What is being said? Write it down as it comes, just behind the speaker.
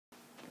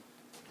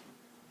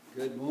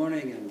Good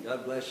morning and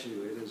God bless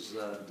you. It is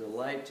a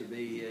delight to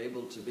be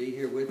able to be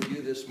here with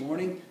you this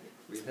morning.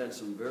 We've had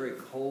some very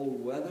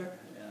cold weather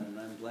and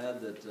I'm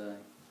glad that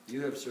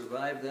you have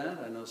survived that.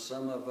 I know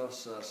some of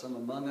us, some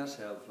among us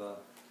have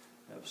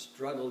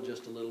struggled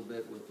just a little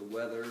bit with the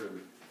weather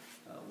and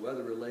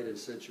weather-related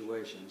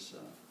situations.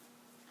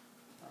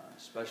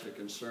 Especially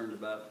concerned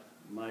about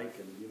Mike,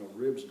 and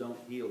ribs don't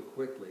heal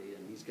quickly,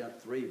 and he's got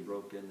 3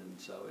 broken, and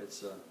so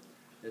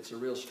it's a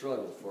real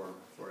struggle for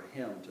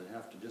him to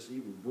have to just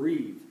even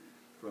breathe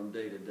from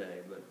day to day.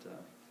 But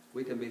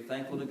we can be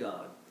thankful to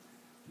God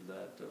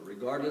that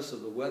regardless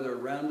of the weather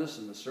around us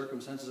and the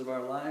circumstances of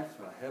our life,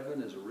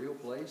 heaven is a real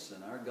place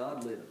and our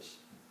God lives.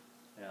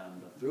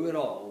 And through it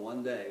all,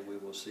 one day we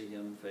will see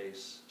Him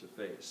face to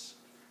face.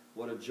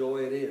 What a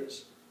joy it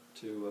is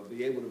to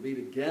be able to be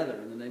together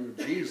in the name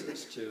of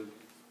Jesus, to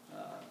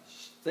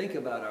think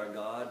about our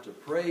God, to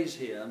praise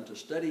Him, to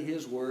study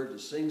His Word, to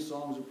sing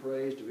songs of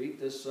praise, to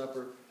eat this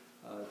supper,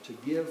 to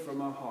give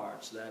from our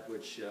hearts that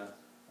which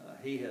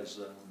He has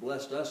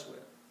blessed us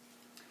with.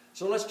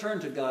 So let's turn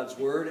to God's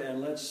Word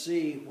and let's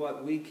see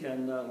what we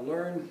can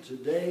learn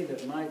today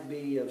that might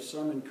be of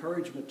some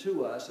encouragement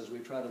to us as we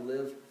try to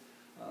live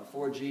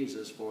for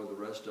Jesus for the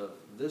rest of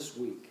this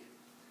week.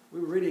 We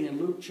were reading in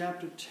Luke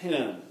chapter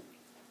 10,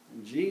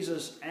 and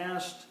Jesus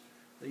asked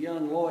the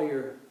young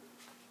lawyer,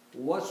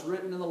 "What's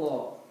written in the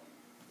law?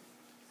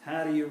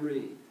 How do you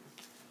read?"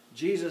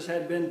 Jesus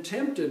had been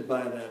tempted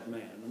by that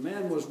man. The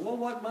man was, "Well,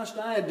 what must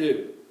I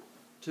do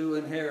to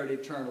inherit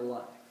eternal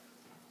life?"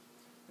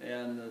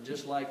 And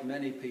just like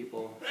many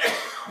people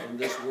in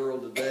this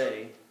world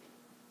today,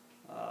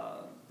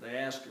 they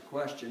ask a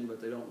question, but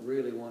they don't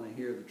really want to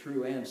hear the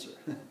true answer.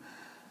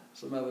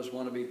 Some of us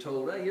want to be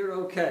told, "Hey, you're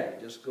okay.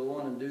 Just go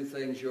on and do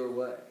things your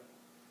way."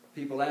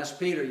 People asked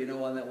Peter,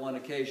 on that one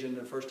occasion,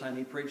 the first time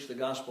he preached the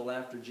gospel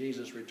after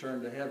Jesus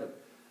returned to heaven,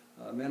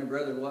 "Men and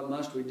brethren, what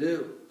must we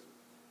do?"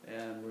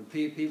 And when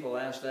people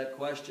ask that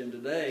question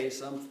today,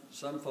 some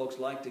folks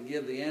like to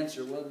give the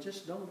answer, "Well,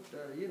 just don't,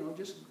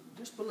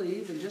 just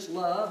believe and just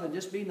love and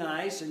just be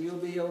nice and you'll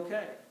be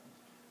okay."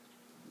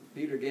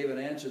 Peter gave an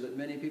answer that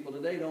many people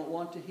today don't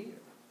want to hear.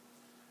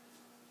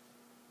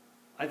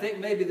 I think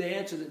maybe the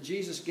answer that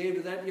Jesus gave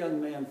to that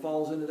young man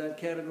falls into that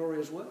category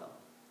as well.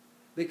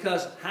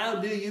 Because how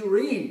do you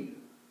read?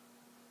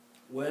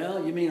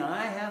 "Well, you mean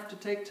I have to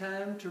take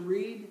time to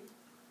read?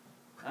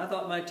 I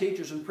thought my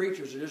teachers and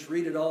preachers would just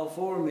read it all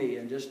for me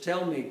and just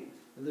tell me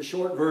the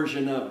short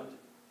version of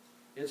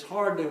it." It's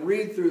hard to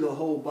read through the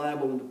whole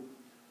Bible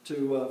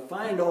to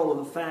find all of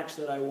the facts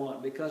that I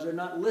want because they're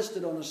not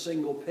listed on a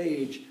single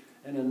page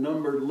in a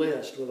numbered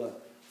list with a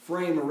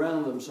frame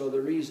around them so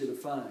they're easy to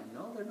find.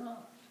 No, they're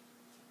not.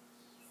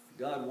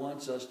 God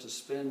wants us to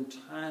spend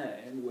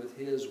time with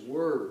His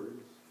Word.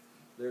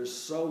 There's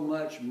so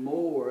much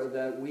more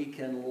that we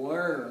can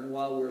learn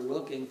while we're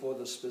looking for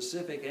the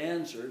specific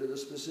answer to the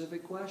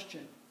specific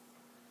question.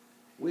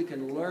 We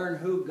can learn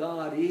who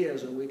God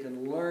is, and we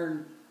can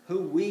learn who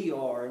we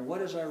are and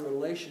what is our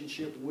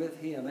relationship with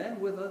Him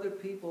and with other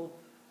people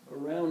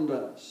around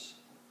us.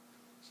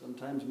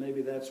 Sometimes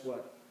maybe that's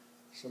what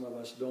some of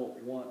us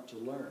don't want to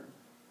learn.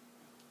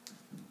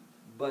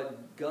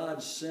 But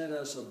God sent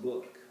us a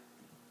book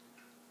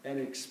and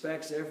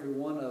expects every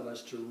one of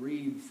us to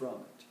read from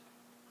it.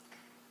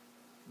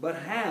 But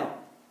how?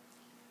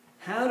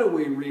 How do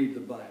we read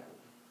the Bible?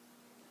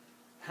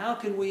 How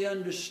can we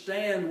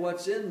understand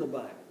what's in the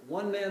Bible?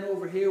 One man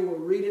over here will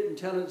read it and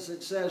tell us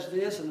it says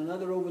this, and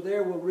another over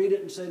there will read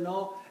it and say,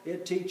 "No,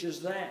 it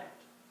teaches that."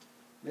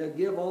 They'll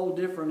give all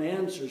different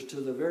answers to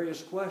the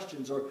various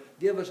questions or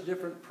give us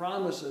different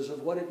promises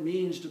of what it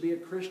means to be a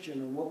Christian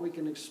and what we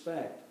can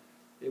expect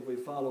if we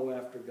follow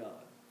after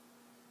God.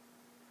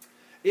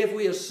 If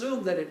we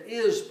assume that it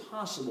is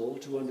possible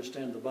to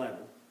understand the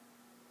Bible,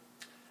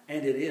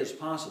 and it is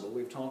possible,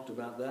 we've talked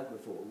about that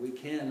before. We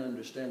can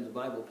understand the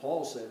Bible.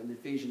 Paul said in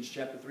Ephesians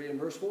chapter 3 and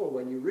verse 4,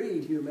 "When you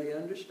read, you may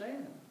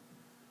understand."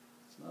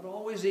 It's not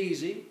always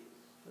easy.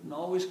 It doesn't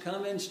always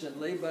come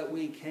instantly, but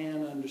we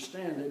can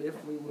understand it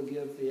if we will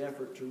give the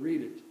effort to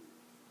read it.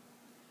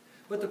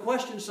 But the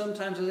question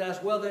sometimes is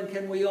asked, well, then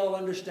can we all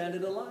understand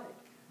it alike?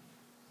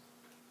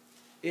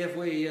 If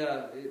we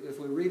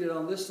read it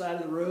on this side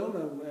of the room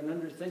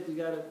and think we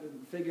got it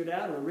figured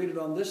out, or read it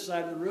on this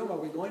side of the room, are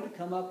we going to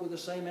come up with the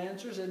same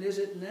answers? And is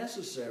it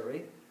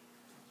necessary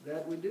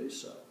that we do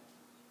so?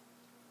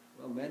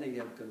 Well, many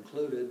have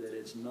concluded that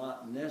it's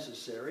not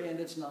necessary and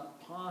it's not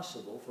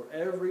possible for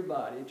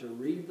everybody to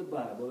read the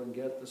Bible and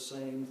get the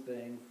same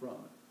thing from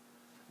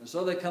it. And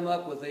so they come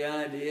up with the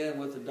idea and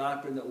with the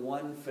doctrine that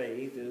one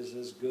faith is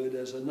as good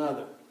as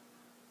another.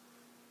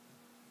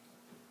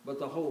 But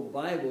the whole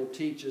Bible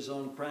teaches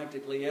on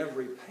practically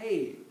every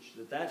page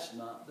that that's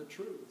not the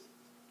truth.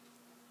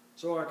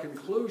 So our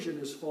conclusion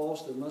is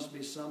false. There must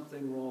be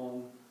something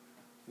wrong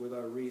with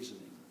our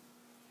reasoning.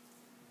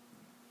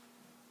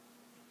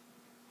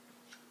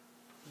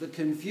 The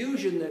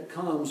confusion that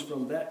comes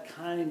from that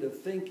kind of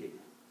thinking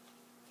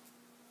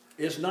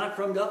is not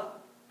from God.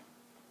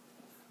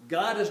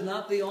 God is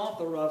not the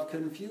author of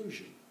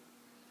confusion.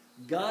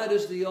 God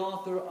is the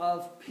author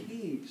of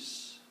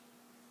peace,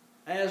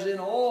 as in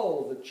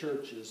all the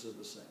churches of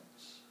the saints.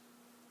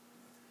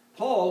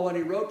 Paul, when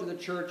he wrote to the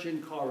church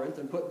in Corinth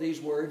and put these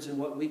words in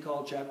what we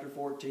call chapter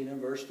 14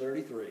 and verse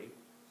 33,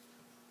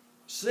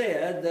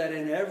 said that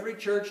in every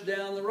church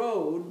down the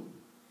road,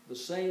 the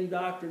same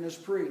doctrine is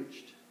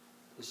preached,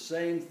 the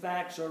same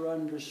facts are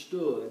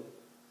understood,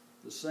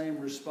 the same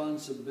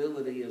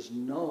responsibility is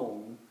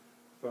known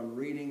from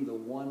reading the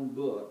one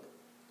book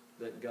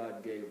that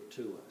God gave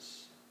to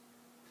us.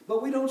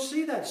 But we don't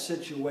see that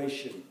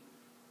situation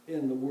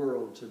in the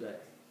world today.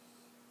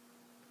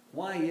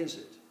 Why is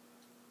it?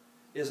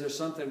 Is there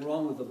something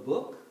wrong with the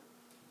book?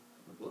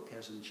 The book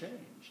hasn't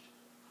changed.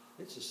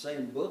 It's the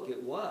same book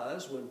it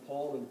was when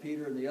Paul and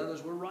Peter and the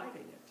others were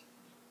writing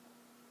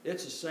it.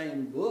 It's the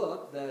same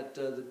book that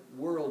the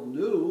world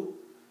knew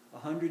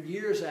 100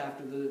 years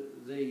after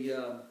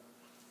the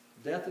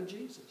death of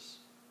Jesus.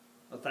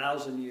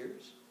 1,000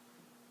 years,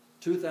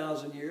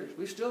 2,000 years.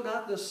 We've still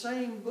got the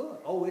same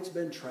book. Oh, it's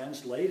been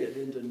translated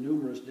into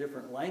numerous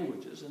different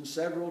languages and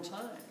several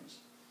times.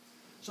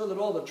 So that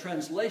all the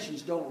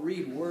translations don't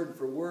read word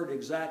for word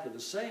exactly the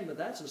same, but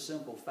that's a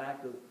simple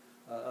fact of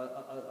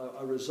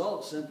a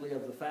result simply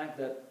of the fact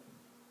that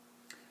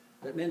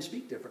men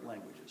speak different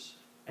languages,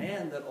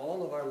 and that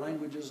all of our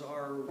languages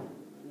are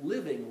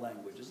living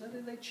languages,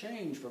 and they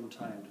change from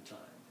time to time.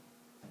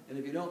 And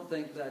if you don't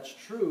think that's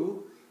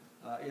true,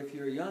 if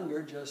you're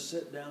younger, just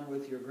sit down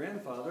with your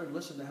grandfather and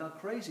listen to how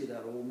crazy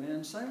that old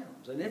man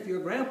sounds. And if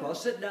you're grandpa,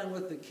 sit down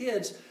with the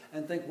kids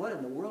and think, what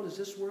in the world is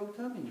this world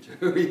coming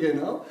to? You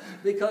know?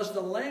 Because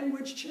the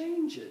language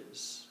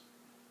changes.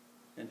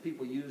 And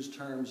people use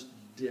terms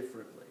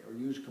differently or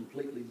use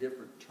completely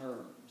different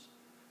terms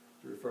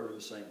to refer to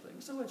the same thing.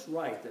 So it's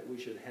right that we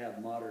should have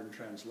modern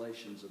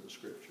translations of the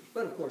Scriptures.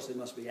 But of course they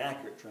must be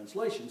accurate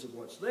translations of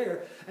what's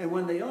there. And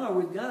when they are,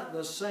 we've got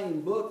the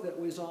same book that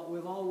we've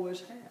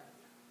always had.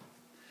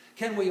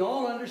 Can we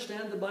all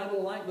understand the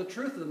Bible alike? The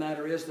truth of the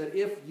matter is that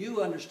if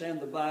you understand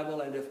the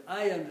Bible and if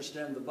I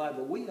understand the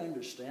Bible, we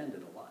understand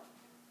it alike.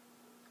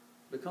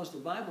 Because the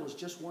Bible is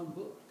just one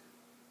book.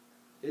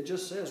 It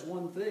just says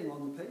one thing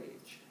on the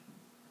page.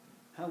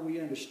 How we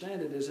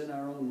understand it is in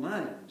our own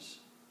minds.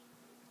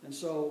 And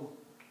so,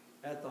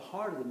 at the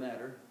heart of the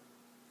matter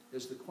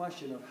is the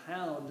question of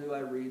how do I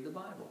read the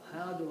Bible?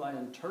 How do I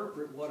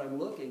interpret what I'm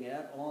looking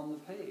at on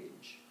the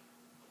page?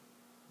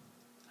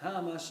 How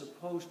am I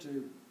supposed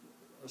to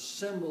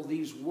assemble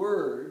these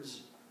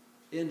words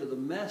into the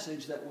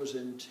message that was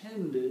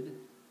intended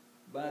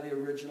by the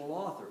original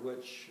author,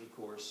 which, of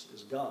course,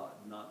 is God,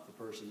 not the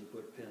person who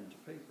put pen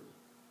to paper.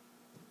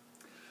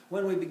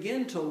 When we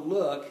begin to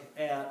look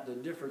at the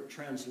different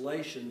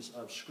translations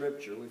of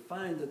Scripture, we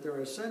find that there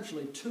are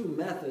essentially two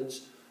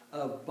methods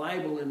of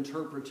Bible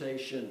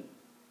interpretation.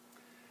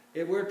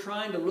 If we're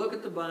trying to look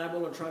at the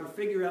Bible and try to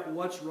figure out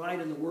what's right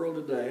in the world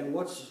today and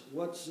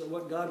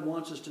what God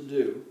wants us to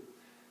do,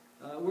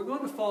 we're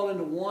going to fall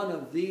into one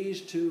of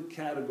these two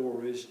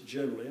categories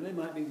generally, and they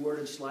might be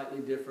worded slightly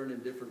different in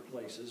different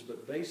places,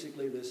 but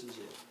basically this is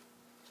it.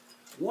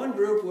 One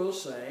group will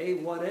say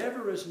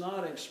whatever is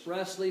not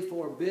expressly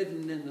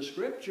forbidden in the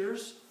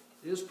Scriptures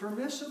is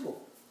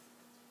permissible.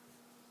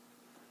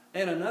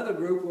 And another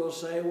group will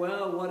say,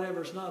 well,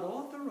 whatever is not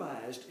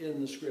authorized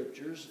in the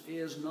Scriptures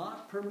is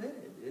not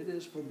permitted. It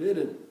is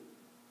forbidden.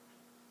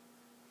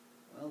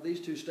 Well,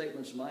 these two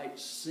statements might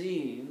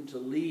seem to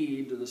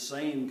lead to the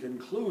same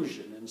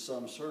conclusion in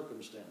some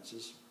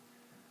circumstances,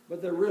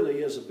 but there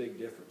really is a big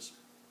difference.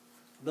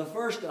 The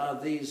first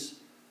of these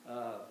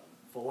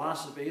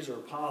philosophies or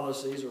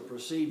policies or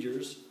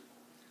procedures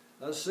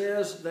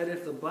says that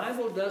if the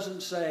Bible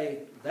doesn't say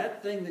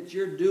that thing that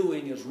you're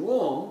doing is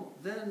wrong,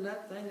 then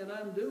that thing that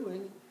I'm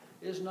doing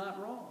is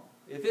not wrong.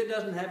 If it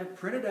doesn't have it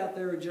printed out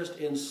there just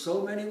in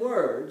so many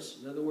words,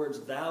 in other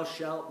words, thou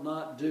shalt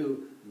not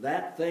do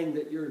that thing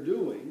that you're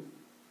doing,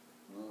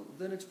 well,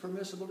 then it's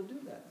permissible to do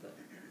that thing.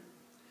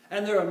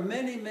 And there are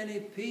many, many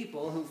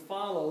people who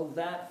follow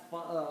that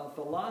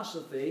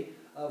philosophy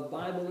of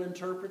Bible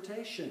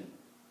interpretation.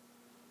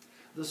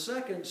 The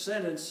second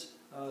sentence,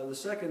 the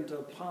second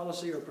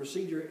policy or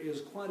procedure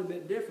is quite a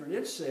bit different.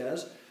 It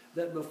says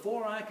that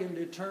before I can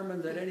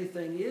determine that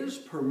anything is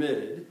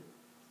permitted,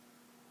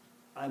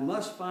 I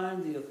must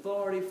find the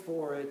authority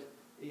for it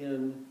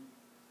in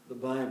the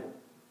Bible.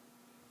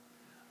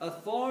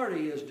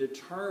 Authority is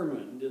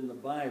determined in the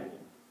Bible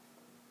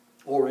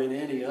or in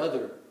any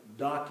other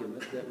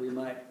document that we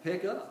might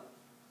pick up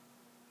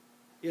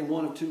in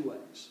one of two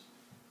ways.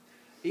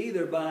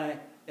 Either by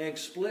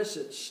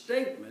explicit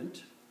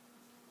statement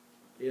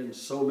in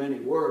so many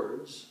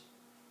words,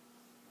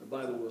 the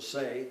Bible will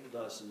say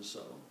thus and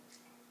so.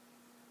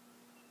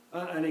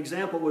 An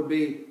example would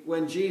be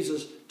when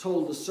Jesus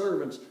told the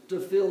servants to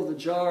fill the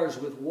jars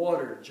with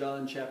water,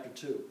 John chapter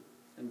 2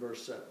 and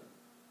verse 7.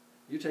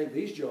 You take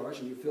these jars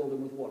and you fill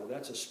them with water.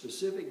 That's a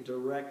specific,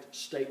 direct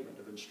statement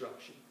of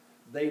instruction.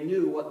 They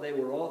knew what they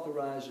were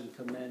authorized and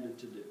commanded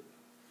to do.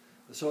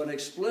 So an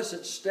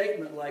explicit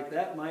statement like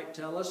that might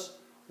tell us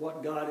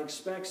what God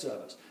expects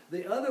of us.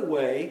 The other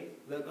way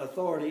that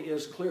authority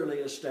is clearly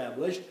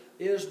established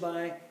is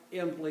by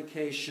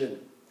implication.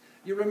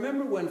 You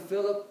remember when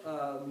Philip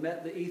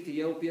met the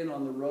Ethiopian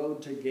on the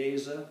road to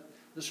Gaza?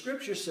 The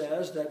scripture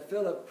says that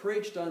Philip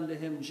preached unto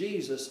him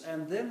Jesus,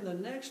 and then the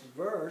next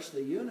verse,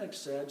 the eunuch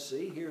said,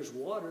 "See, here's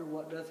water,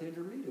 what doth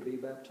hinder me to be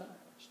baptized?"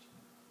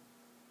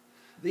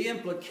 The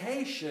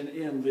implication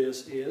in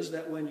this is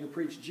that when you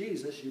preach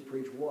Jesus, you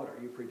preach water,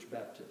 you preach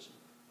baptism.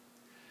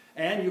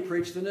 And you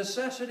preach the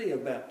necessity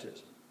of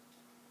baptism.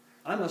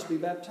 I must be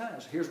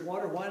baptized. Here's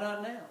water, why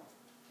not now?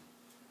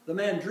 The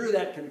man drew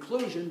that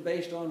conclusion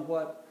based on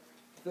what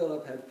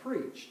Philip had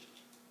preached.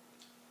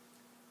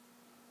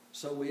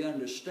 So we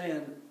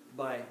understand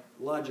by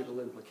logical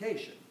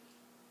implication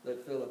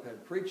that Philip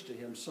had preached to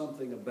him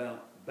something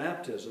about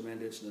baptism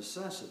and its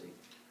necessity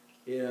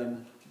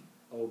in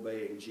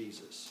obeying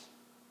Jesus.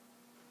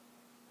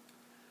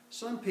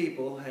 Some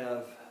people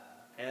have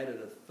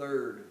added a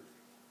third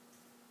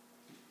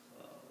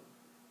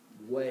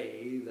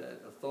way that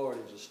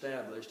authority is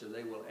established, and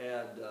they will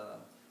add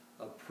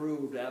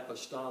approved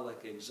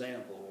apostolic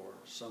example or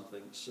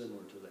something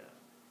similar to that.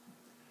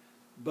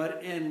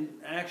 But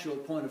in actual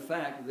point of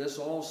fact, this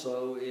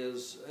also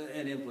is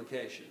an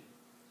implication.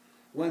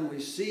 When we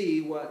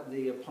see what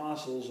the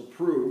apostles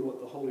approved,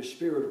 what the Holy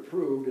Spirit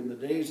approved in the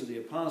days of the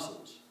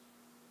apostles,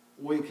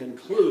 we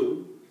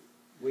conclude,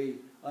 we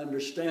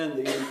understand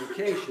the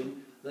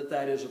implication that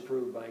that is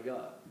approved by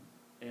God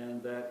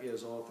and that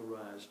is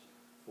authorized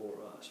for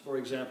us. For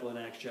example, in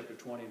Acts chapter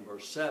 20 and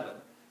verse 7,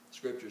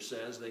 Scripture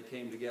says they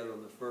came together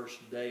on the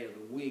first day of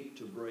the week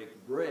to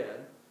break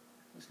bread.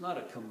 It's not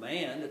a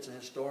command, it's a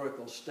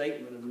historical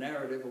statement of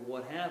narrative of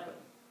what happened.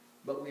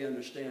 But we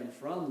understand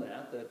from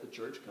that that the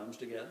church comes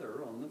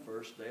together on the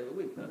first day of the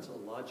week. That's a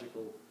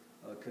logical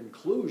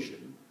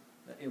conclusion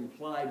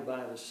implied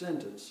by the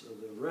sentence of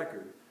the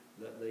record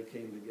that they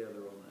came together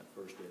on that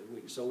first day of the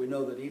week. So we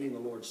know that eating the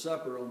Lord's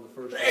Supper on the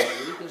first day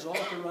of the week is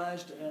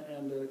authorized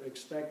and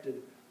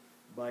expected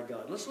by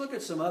God. Let's look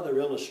at some other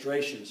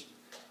illustrations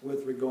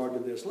with regard to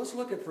this. Let's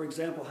look at, for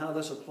example, how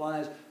this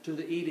applies to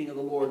the eating of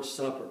the Lord's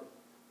Supper.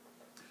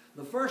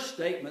 The first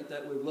statement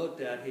that we've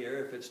looked at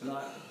here, if it's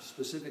not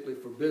specifically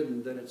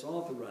forbidden, then it's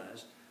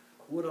authorized,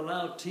 would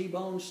allow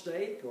T-bone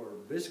steak or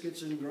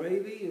biscuits and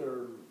gravy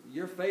or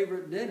your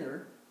favorite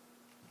dinner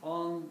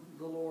on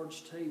the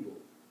Lord's table.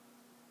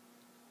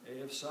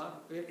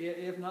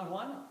 If not,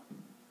 why not?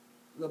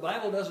 The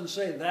Bible doesn't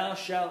say thou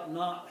shalt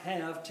not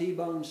have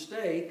T-bone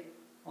steak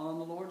on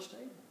the Lord's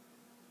table.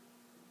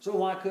 So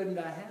why couldn't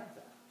I have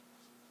that?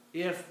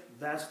 If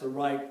that's the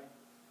right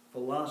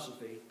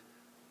philosophy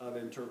of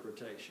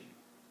interpretation.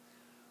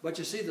 But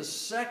you see, the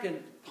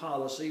second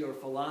policy or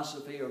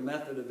philosophy or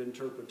method of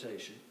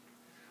interpretation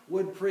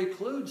would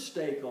preclude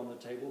steak on the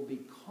table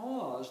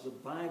because the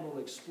Bible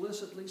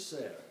explicitly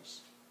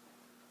says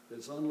that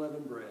it's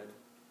unleavened bread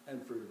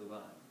and fruit of the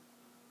vine.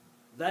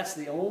 That's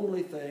the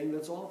only thing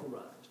that's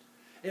authorized.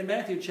 In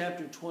Matthew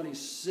chapter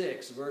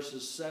 26,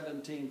 verses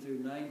 17 through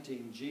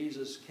 19,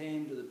 Jesus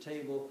came to the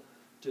table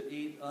to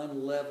eat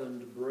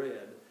unleavened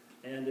bread.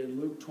 And in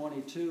Luke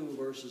 22,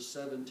 verses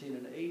 17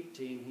 and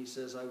 18, he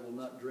says, I will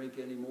not drink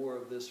any more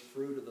of this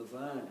fruit of the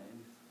vine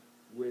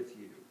with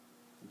you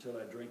until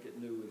I drink it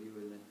new with you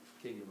in the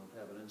kingdom of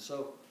heaven. And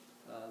so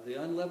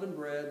the unleavened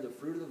bread, the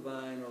fruit of the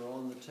vine are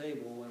on the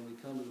table when we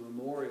come to the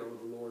memorial of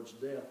the Lord's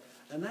death.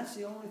 And that's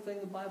the only thing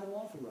the Bible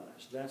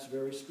authorized. That's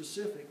very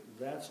specific.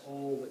 That's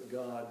all that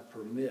God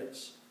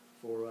permits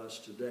for us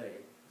today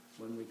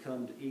when we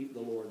come to eat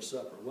the Lord's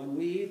Supper. When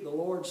we eat the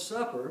Lord's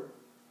Supper,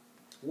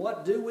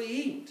 what do we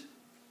eat?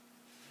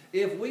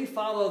 If we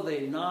follow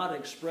the not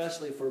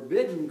expressly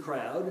forbidden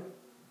crowd,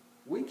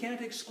 we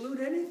can't exclude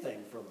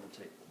anything from the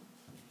table.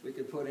 We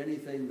can put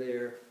anything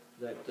there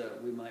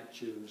that we might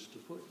choose to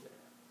put there.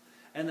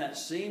 And that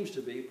seems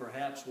to be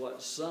perhaps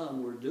what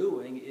some were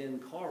doing in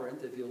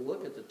Corinth. If you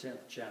look at the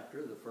 10th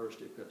chapter, the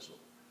first epistle,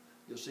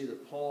 you'll see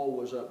that Paul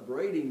was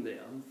upbraiding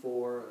them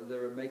for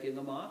their making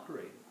a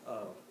mockery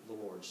of the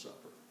Lord's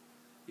Supper.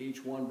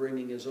 Each one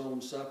bringing his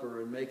own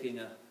supper and making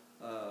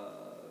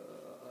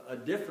a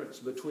difference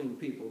between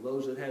people,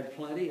 those that had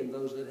plenty and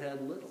those that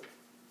had little.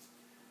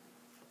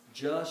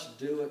 Just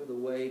do it the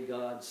way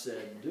God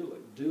said do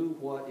it. Do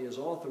what is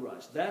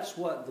authorized. That's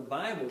what the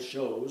Bible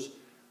shows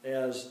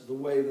as the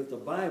way that the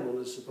Bible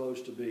is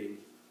supposed to be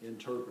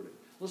interpreted.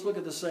 Let's look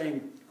at the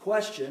same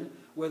question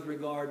with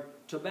regard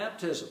to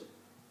baptism.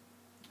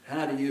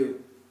 How do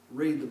you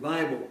read the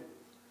Bible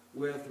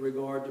with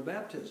regard to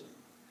baptism?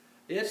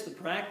 It's the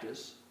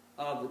practice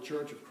of the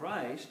Church of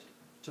Christ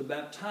to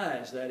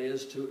baptize, that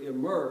is, to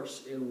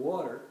immerse in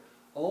water,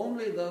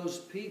 only those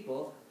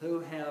people who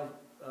have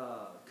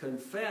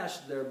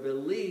confessed their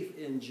belief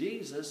in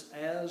Jesus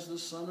as the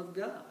Son of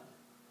God,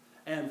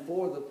 and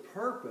for the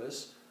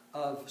purpose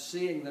of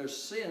seeing their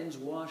sins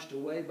washed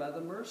away by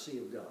the mercy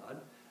of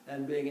God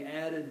and being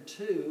added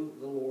to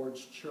the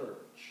Lord's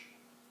church.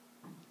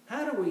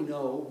 How do we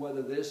know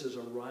whether this is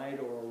a right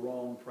or a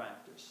wrong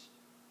practice?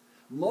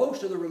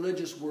 Most of the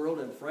religious world,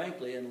 and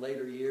frankly in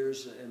later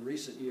years, in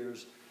recent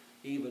years,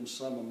 even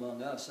some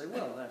among us say,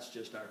 well, that's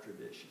just our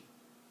tradition.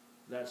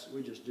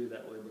 We just do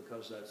that way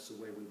because that's the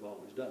way we've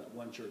always done it.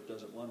 One church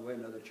does it one way,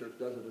 another church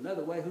does it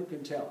another way. Who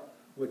can tell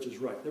which is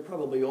right? They're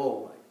probably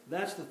all right.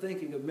 That's the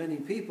thinking of many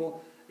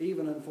people,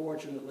 even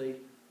unfortunately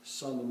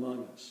some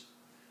among us.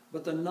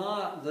 But the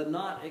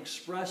not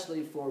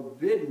expressly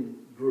forbidden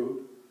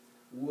group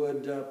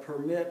would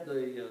permit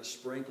the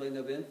sprinkling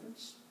of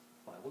infants.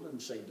 The Bible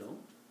doesn't say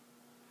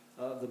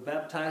don't. The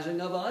baptizing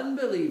of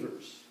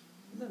unbelievers.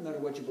 It doesn't matter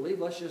what you believe,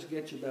 let's just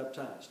get you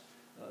baptized.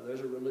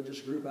 There's a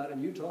religious group out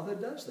in Utah that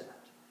does that.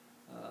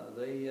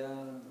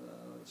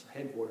 It's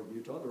headquartered in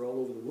Utah. They're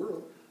all over the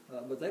world.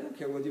 But they don't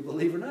care whether you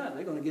believe or not.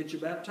 They're going to get you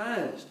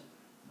baptized.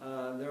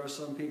 There are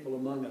some people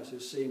among us who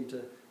seem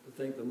to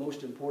think the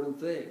most important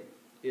thing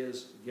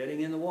is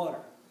getting in the water,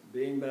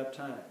 being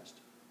baptized.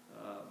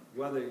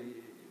 Whether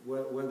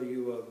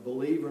you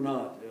believe or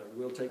not,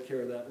 we'll take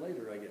care of that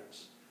later, I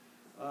guess.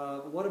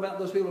 What about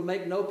those people who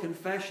make no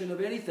confession of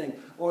anything?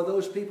 Or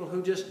those people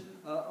who just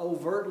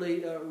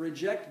overtly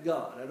reject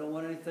God? I don't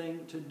want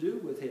anything to do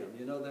with Him.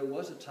 You know, there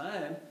was a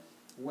time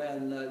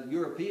when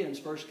Europeans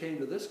first came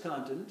to this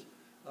continent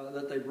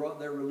that they brought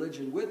their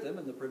religion with them,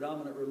 and the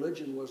predominant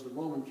religion was the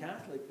Roman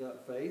Catholic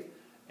faith,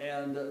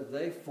 and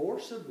they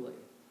forcibly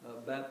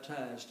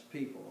baptized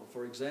people.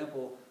 For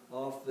example,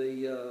 off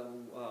the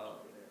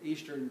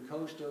eastern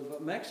coast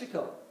of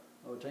Mexico,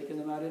 taking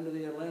them out into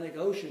the Atlantic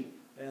Ocean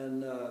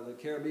and the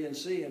Caribbean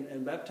Sea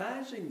and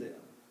baptizing them.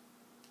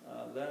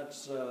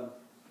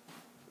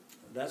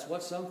 That's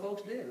what some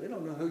folks did. They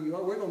don't know who you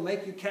are. We're going to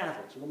make you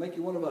Catholics. We're going to make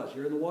you one of us.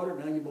 You're in the water,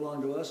 now you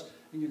belong to us,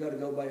 and you've got to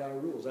go by our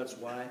rules. That's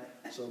why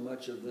so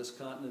much of this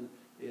continent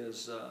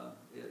is,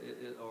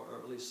 or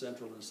at least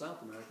Central and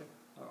South America,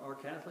 are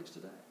Catholics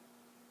today.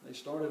 They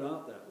started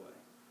out that way.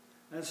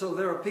 And so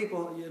there are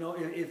people, you know,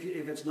 if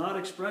it's not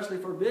expressly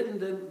forbidden,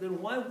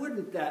 then why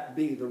wouldn't that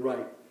be the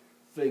right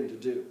thing to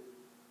do?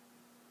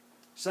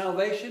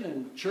 Salvation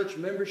and church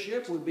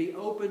membership would be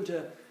open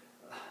to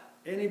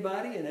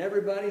anybody and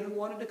everybody who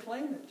wanted to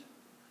claim it,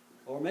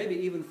 or maybe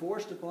even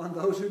forced upon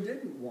those who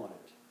didn't want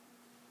it,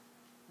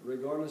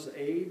 regardless of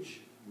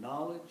age,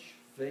 knowledge,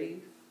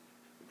 faith,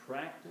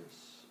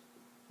 practice,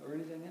 or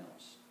anything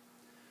else.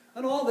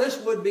 And all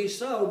this would be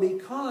so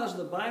because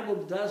the Bible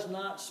does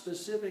not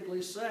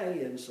specifically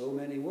say in so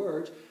many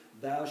words,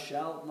 thou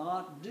shalt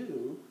not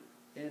do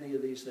any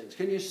of these things.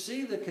 Can you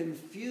see the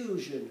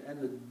confusion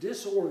and the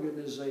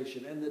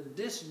disorganization and the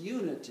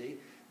disunity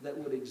that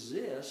would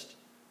exist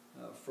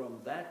from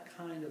that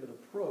kind of an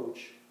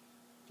approach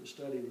to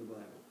studying the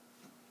Bible?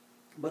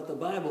 But the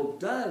Bible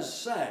does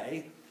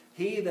say,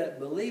 he that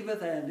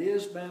believeth and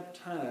is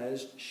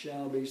baptized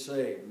shall be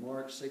saved.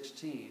 Mark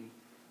 16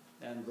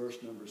 and verse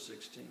number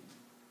 16.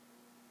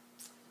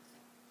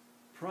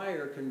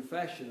 Prior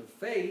confession of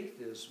faith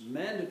is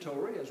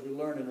mandatory, as we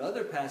learn in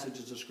other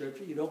passages of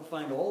Scripture. You don't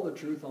find all the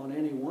truth on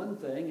any one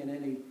thing in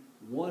any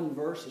one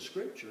verse of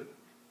Scripture.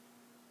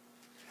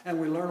 And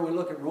we learn when we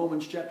look at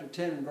Romans chapter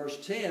 10 and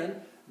verse 10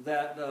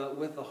 that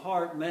with the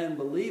heart man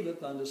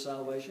believeth unto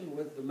salvation,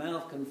 with the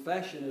mouth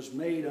confession is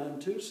made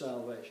unto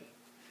salvation.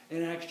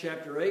 In Acts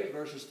chapter 8,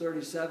 verses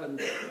 37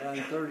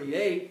 and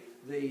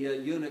 38, the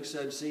eunuch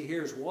said, see,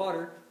 here's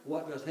water.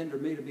 What doth hinder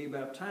me to be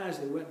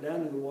baptized? They went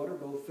down in the water.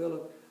 Both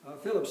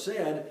Philip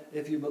said,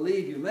 if you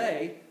believe, you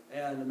may.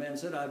 And the man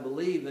said, I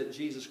believe that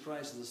Jesus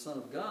Christ is the Son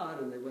of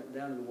God. And they went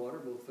down in the water,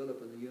 both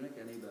Philip and the eunuch,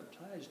 and he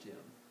baptized him.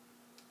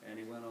 And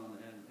he went on,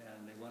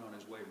 and they went on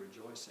his way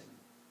rejoicing.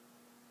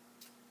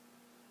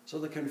 So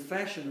the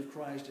confession of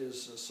Christ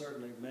is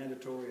certainly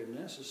mandatory and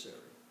necessary.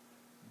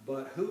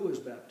 But who is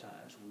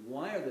baptized?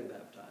 Why are they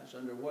baptized?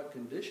 Under what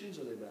conditions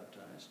are they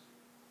baptized?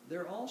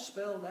 They're all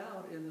spelled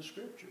out in the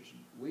Scriptures.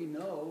 We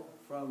know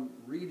from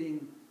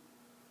reading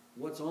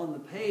what's on the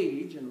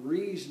page and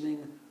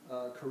reasoning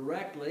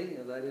correctly,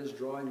 that is,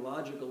 drawing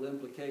logical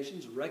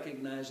implications,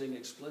 recognizing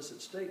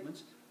explicit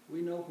statements,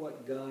 we know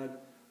what God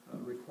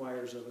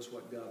requires of us,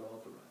 what God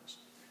authorized.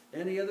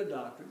 Any other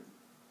doctrine,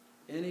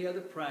 any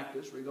other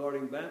practice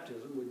regarding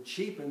baptism would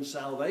cheapen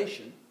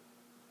salvation.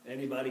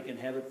 Anybody can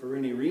have it for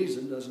any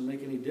reason, doesn't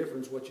make any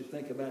difference what you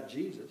think about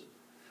Jesus.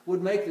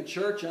 Would make the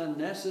church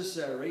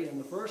unnecessary in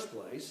the first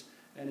place,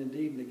 and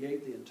indeed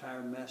negate the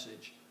entire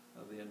message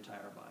of the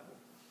entire Bible.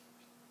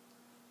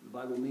 The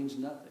Bible means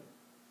nothing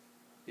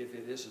if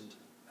it isn't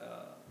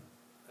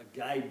a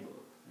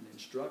guidebook, an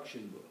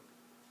instruction book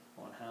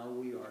on how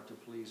we are to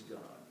please God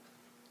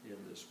in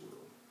this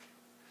world.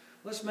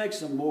 Let's make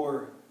some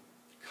more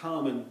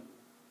common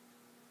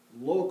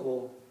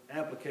local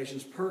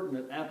applications,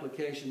 pertinent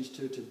applications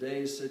to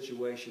today's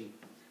situation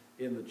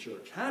in the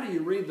church. How do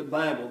you read the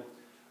Bible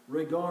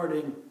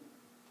regarding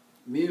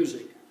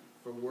music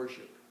for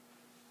worship?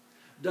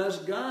 Does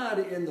God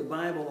in the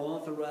Bible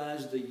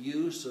authorize the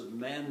use of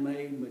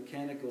man-made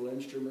mechanical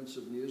instruments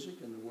of music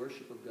in the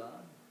worship of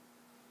God?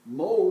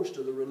 Most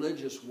of the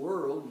religious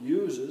world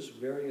uses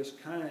various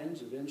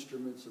kinds of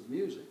instruments of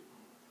music.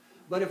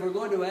 But if we're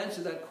going to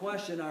answer that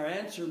question, our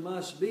answer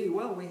must be,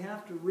 well, we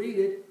have to read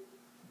it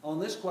on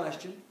this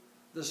question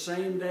the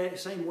same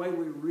way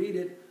we read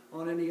it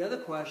on any other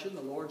question,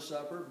 the Lord's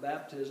Supper,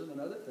 baptism, and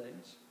other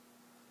things.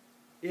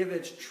 If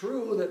it's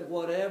true that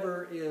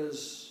whatever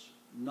is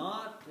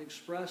not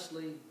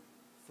expressly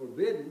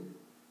forbidden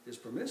is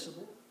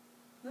permissible,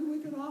 then we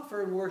can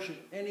offer and worship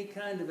any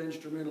kind of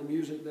instrumental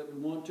music that we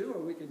want to, or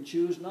we can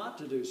choose not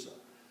to do so.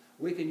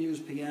 We can use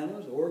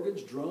pianos,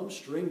 organs, drums,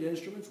 stringed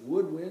instruments,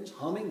 woodwinds,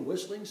 humming,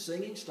 whistling,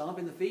 singing,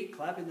 stomping the feet,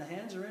 clapping the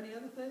hands, or any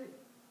other thing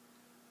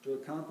to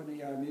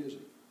accompany our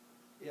music,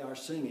 our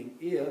singing,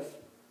 if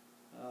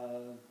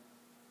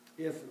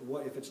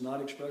it's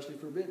not expressly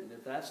forbidden,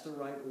 if that's the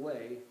right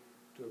way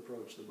to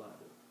approach the Bible.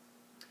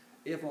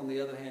 If, on the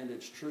other hand,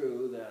 it's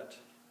true that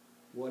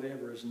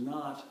whatever is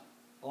not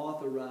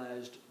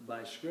authorized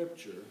by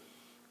Scripture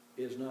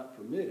is not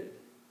permitted,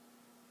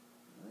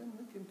 then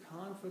we can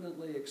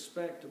confidently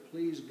expect to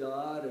please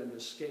God and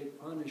escape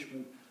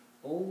punishment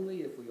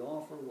only if we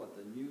offer what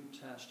the New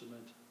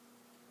Testament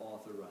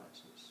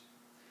authorizes.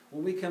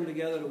 When we come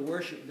together to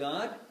worship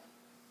God,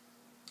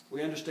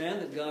 we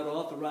understand that God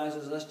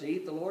authorizes us to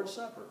eat the Lord's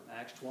Supper.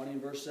 Acts 20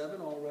 and verse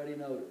 7 already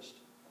noticed.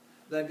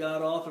 That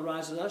God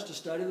authorizes us to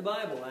study the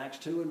Bible. Acts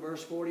 2 and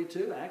verse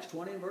 42, Acts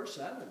 20 and verse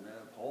 7.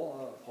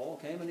 Paul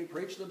came and he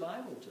preached the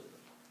Bible to them.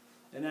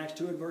 In Acts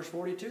 2 and verse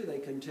 42, they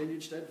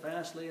continued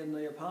steadfastly in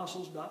the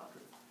apostles'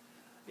 doctrine.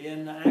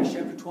 In Acts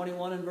chapter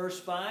 21 and verse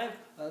 5,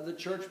 the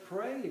church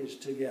prays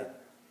together.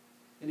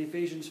 In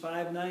Ephesians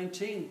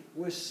 5:19,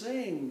 we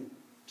sing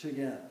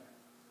together.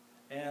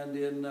 And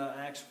in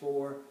Acts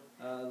 4,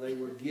 they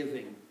were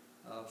giving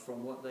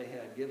from what they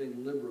had,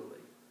 giving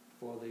liberally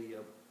for the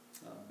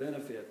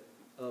benefit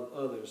of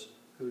others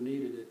who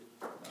needed it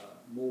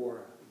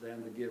more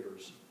than the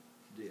givers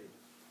did.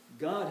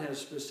 God has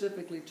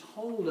specifically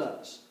told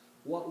us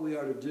what we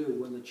are to do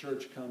when the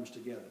church comes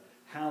together,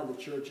 how the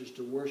church is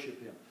to worship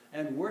Him.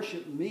 And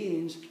worship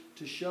means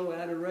to show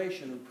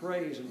adoration and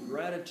praise and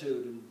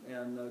gratitude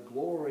and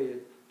glory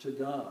to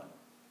God.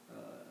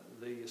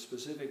 The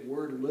specific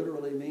word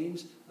literally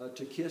means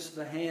to kiss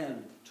the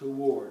hand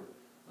toward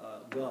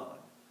God,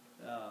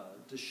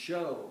 to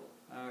show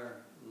our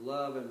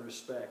love and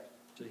respect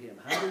to Him.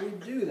 How do we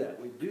do that?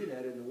 We do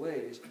that in the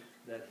ways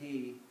that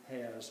He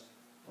has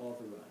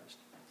authorized.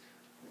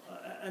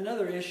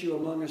 Another issue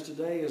among us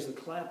today is the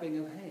clapping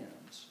of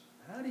hands.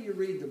 How do you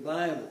read the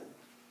Bible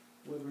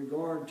with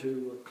regard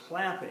to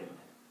clapping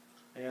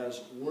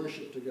as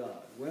worship to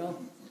God?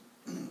 Well,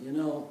 you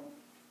know,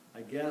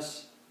 I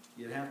guess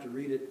you'd have to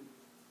read it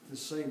the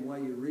same way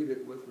you read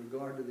it with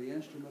regard to the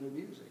instrument of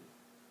music.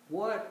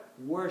 What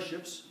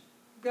worships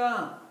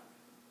God?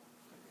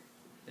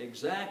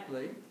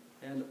 Exactly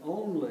and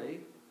only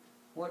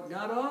what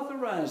God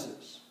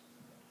authorizes,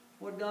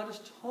 what God has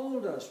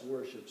told us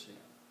worships Him.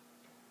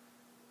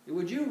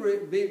 Would you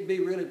be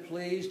really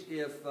pleased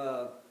if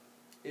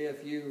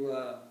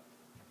you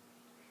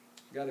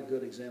got a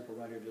good example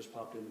right here just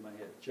popped into my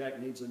head. Jack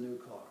needs a new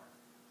car.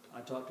 I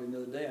talked to him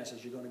the other day. I said,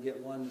 "You're going to get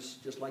one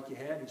just like you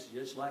had?" He said,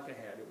 "Just like I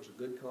had. It was a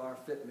good car,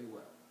 fit me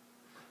well."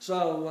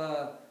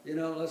 So, you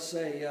know, let's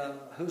say,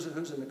 who's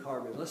in the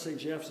car business? Let's say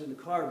Jeff's in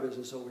the car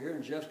business over here,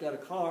 and Jeff's got a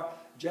car.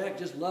 Jack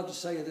just loved to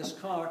say of this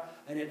car,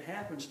 and it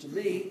happens to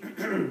be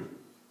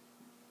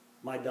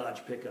my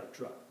Dodge pickup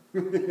truck.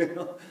 You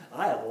know,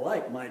 I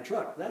like my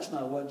truck. That's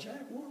not what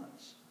Jack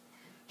wants.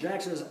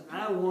 Jack says,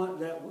 "I want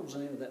that," what was the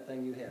name of that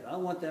thing you had? "I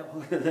want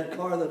that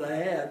car that I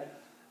had."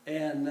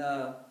 And,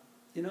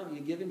 you know,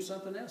 you give him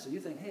something else, and you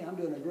think, "Hey, I'm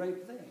doing a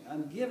great thing.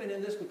 I'm giving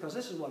him this because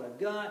this is what I've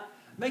got.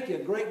 Make you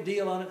a great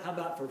deal on it. How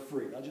about for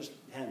free? I'll just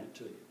hand it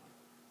to you."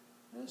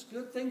 That's a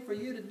good thing for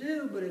you to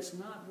do, but it's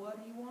not what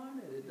he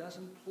wanted. It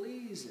doesn't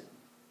please him.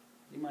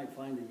 He might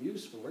find a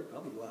use for it.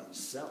 Probably go out and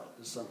sell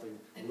it to something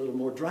a little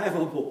more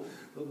drivable.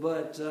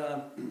 But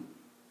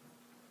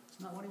it's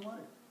not what he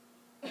wanted.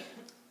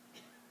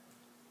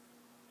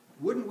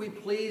 Wouldn't we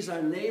please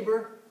our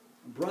neighbor,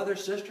 brother,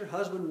 sister,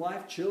 husband,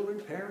 wife, children,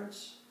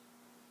 parents,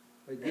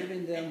 by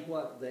giving them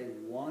what they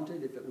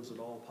wanted if it was at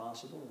all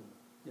possible? And,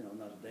 you know,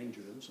 not a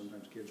danger to them.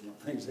 Sometimes kids want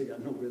things they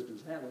got no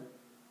business having.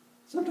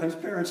 Sometimes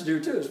parents do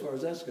too, as far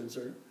as that's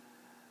concerned.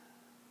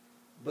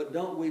 But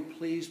don't we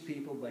please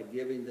people by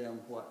giving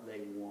them what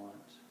they want?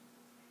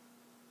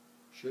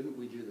 Shouldn't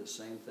we do the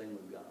same thing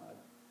with God?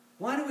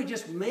 Why don't we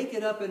just make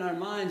it up in our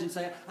minds and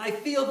say, "I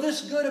feel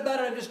this good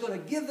about it, I'm just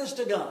going to give this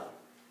to God"?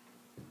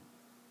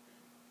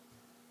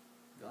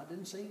 God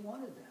didn't say He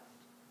wanted that.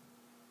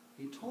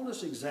 He told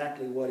us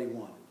exactly what He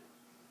wanted.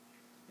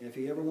 And if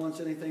He ever wants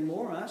anything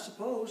more, I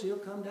suppose He'll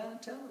come down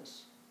and tell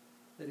us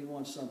that He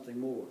wants something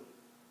more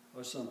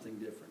or something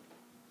different.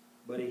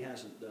 But He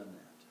hasn't done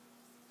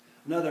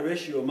that. Another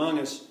issue among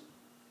us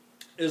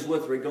is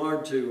with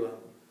regard to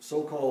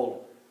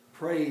so-called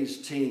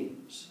praise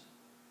teams.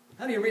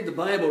 How do you read the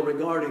Bible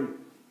regarding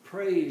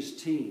praise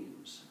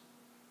teams?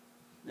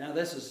 Now,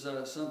 this is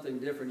something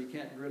different. You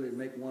can't really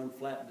make one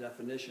flat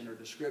definition or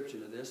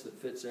description of this that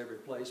fits every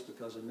place,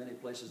 because in many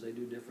places they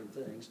do different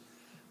things.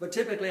 But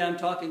typically I'm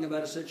talking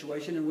about a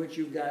situation in which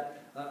you've got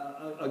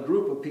a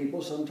group of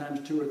people,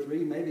 sometimes 2 or 3,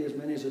 maybe as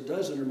many as a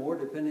dozen or more,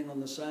 depending on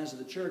the size of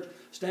the church,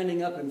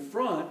 standing up in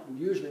front,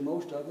 usually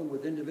most of them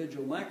with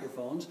individual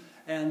microphones,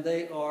 and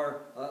they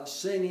are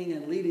singing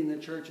and leading the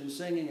church in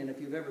singing. And if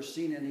you've ever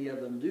seen any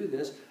of them do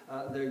this,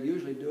 they're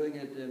usually doing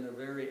it in a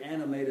very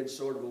animated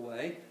sort of a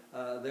way.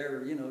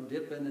 They're,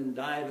 dipping and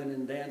diving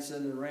and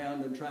dancing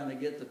around and trying to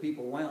get the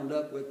people wound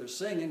up with their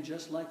singing,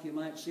 just like you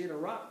might see at a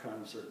rock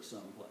concert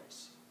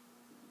someplace.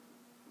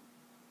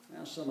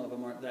 Now, some of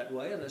them aren't that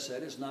way. As I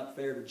said, it's not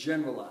fair to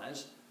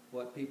generalize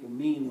what people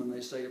mean when they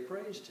say a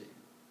praise team.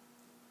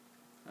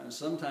 And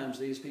sometimes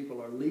these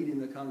people are leading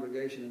the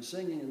congregation in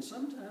singing, and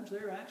sometimes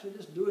they're actually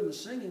just doing the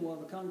singing while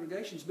the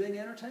congregation's being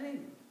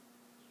entertained,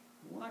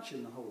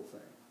 watching the whole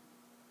thing.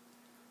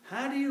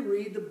 How do you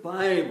read the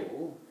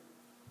Bible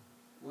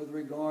with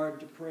regard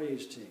to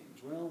praise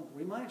teams? Well,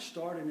 we might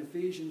start in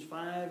Ephesians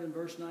 5 and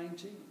verse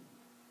 19.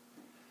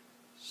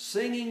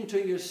 Singing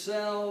to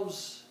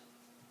yourselves.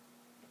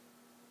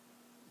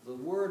 The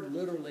word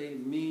literally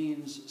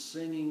means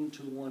singing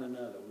to one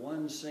another,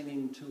 one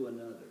singing to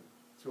another.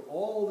 So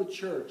all the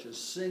church is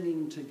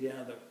singing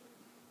together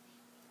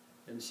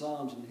in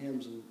psalms and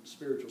hymns and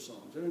spiritual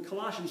songs. And in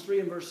Colossians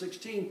 3 and verse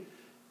 16,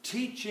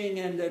 teaching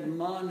and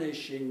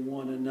admonishing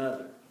one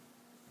another.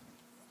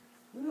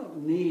 We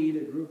don't need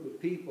a group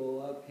of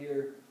people up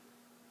here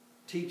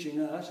teaching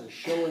us or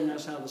showing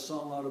us how the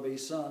song ought to be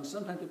sung.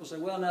 Sometimes people say,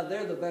 well, now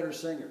they're the better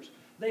singers.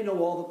 They know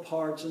all the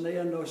parts and they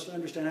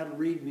understand how to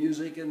read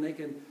music and they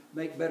can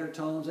make better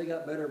tones. They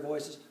got better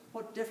voices.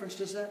 What difference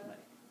does that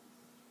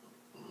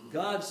make?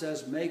 God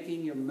says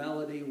making your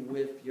melody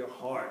with your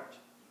heart,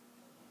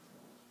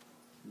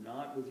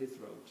 not with your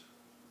throat.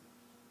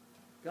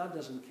 God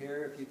doesn't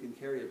care if you can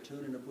carry a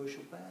tune in a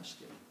bushel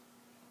basket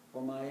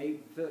or my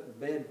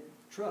 8-foot bed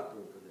truck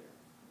over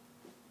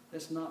there.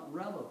 It's not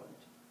relevant.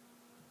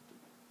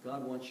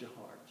 God wants your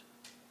heart.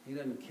 He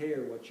doesn't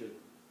care what your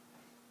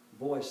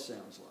voice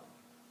sounds like.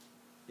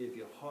 If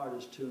your heart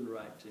is tuned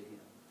right to Him,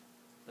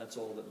 that's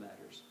all that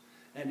matters.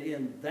 And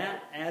in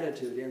that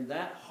attitude, in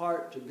that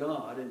heart to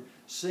God, and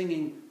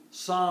singing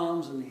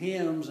psalms and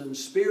hymns and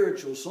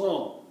spiritual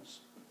songs,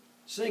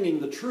 singing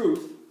the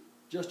truth,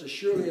 just as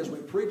surely as we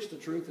preach the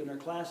truth in our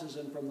classes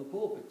and from the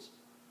pulpits,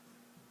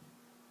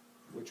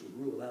 which would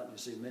rule out, you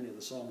see, many of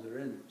the songs that are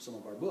in some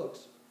of our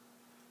books,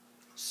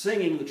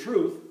 singing the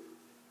truth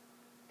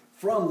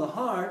from the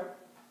heart,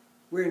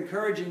 we're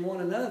encouraging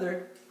one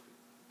another,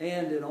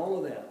 and in all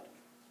of that,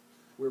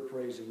 we're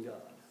praising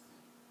God.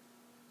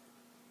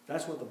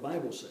 That's what the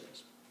Bible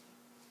says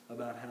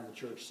about how the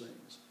church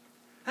sings.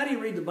 How do you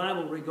read the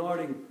Bible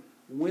regarding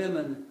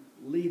women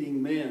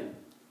leading men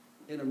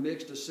in a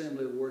mixed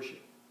assembly of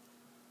worship?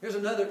 Here's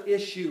another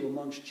issue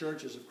amongst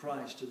churches of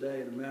Christ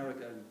today in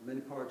America and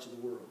many parts of the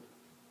world.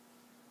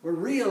 We're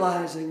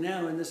realizing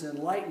now in this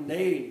enlightened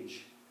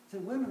age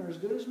that women are as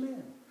good as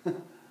men.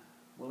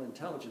 Well,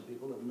 intelligent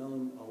people have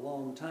known a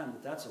long time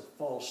that that's a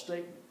false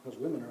statement, because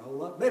women are a whole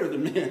lot better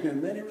than men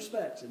in many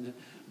respects, and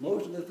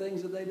most of the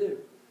things that they do.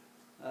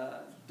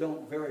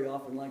 Don't very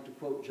often like to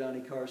quote Johnny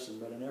Carson,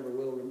 but I never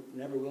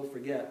will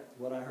forget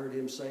what I heard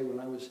him say when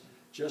I was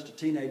just a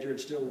teenager and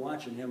still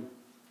watching him,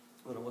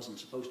 but I wasn't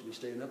supposed to be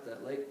staying up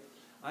that late.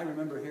 I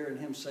remember hearing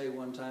him say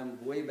one time,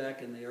 way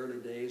back in the early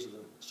days of the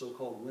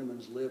so-called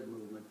women's lib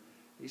movement,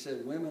 he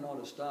said women ought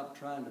to stop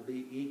trying to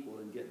be equal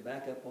and get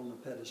back up on the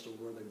pedestal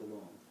where they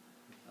belong.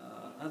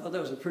 I thought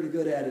that was a pretty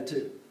good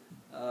attitude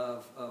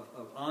of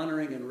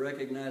honoring and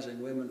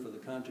recognizing women for the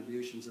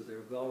contributions that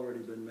they've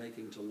already been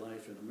making to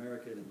life in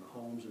America and in the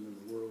homes and in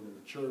the world and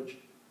the church.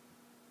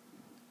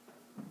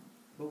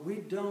 But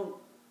we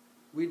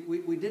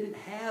didn't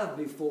have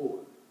before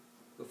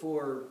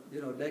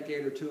a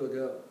decade or two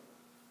ago,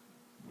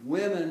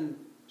 women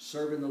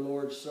serving the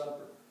Lord's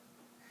Supper,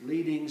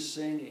 leading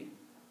singing,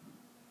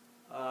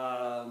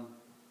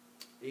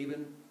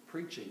 even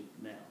preaching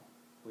now.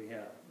 We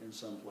have in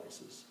some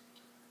places.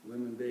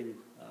 Women being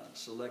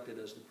selected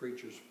as the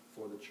preachers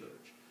for the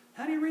church.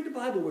 How do you read the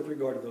Bible with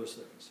regard to those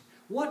things?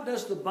 What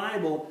does the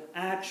Bible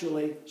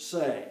actually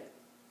say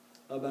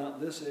about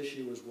this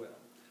issue as well?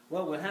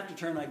 Well, we'll have to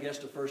turn, I guess,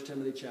 to 1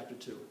 Timothy chapter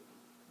 2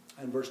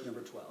 and verse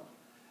number 12.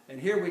 And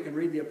here we can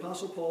read the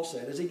Apostle Paul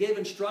said, as he gave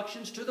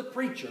instructions to the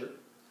preacher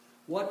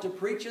what to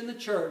preach in the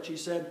church, he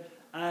said,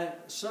 I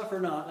suffer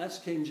not, that's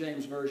King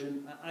James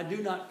Version, I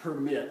do not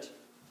permit,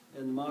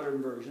 in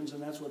modern versions,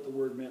 and that's what the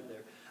word meant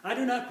there. I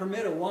do not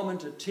permit a woman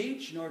to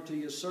teach, nor to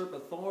usurp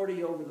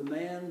authority over the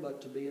man, but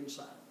to be in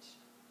silence.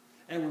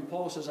 And when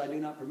Paul says, I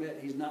do not permit,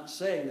 he's not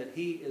saying that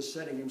he is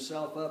setting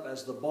himself up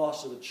as the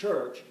boss of the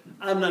church.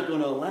 I'm not going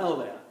to allow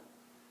that.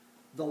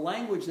 The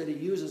language that he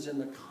uses in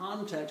the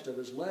context of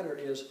his letter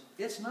is,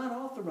 it's not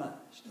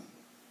authorized.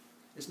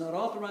 It's not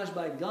authorized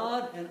by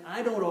God, and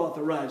I don't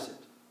authorize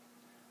it.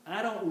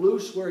 I don't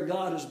loose where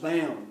God is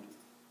bound.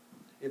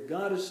 If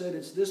God has said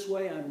it's this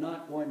way, I'm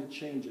not going to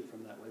change it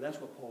from that way. That's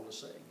what Paul is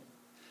saying.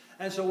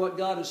 And so what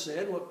God has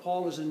said, what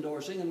Paul is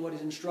endorsing, and what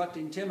he's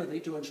instructing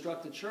Timothy to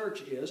instruct the church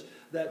is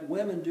that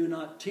women do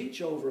not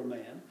teach over a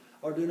man,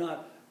 or do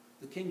not,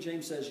 the King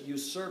James says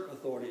usurp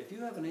authority. If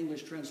you have an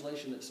English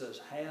translation that says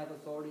have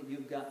authority,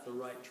 you've got the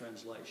right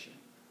translation.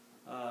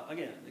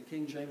 Again, the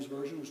King James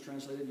Version was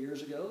translated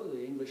years ago,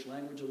 the English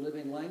language, a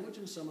living language,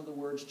 and some of the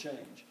words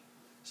change.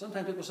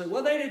 Sometimes people say,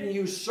 well, they didn't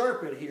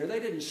usurp it here. They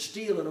didn't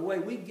steal it away.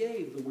 We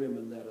gave the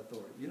women that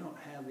authority. You don't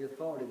have the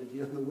authority to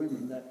give the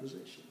women that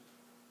position.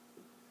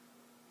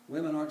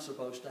 Women aren't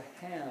supposed to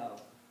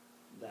have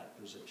that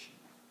position.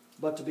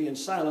 But to be in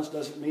silence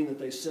doesn't mean that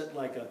they sit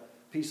like a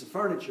piece of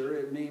furniture.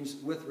 It means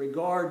with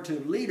regard to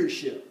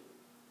leadership,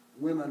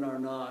 women are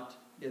not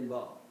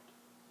involved.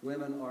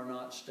 Women are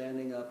not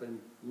standing up and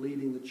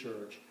leading the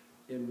church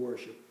in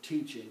worship,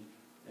 teaching,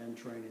 and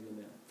training the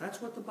men. That's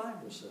what the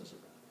Bible says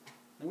about it.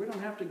 And we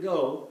don't have to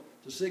go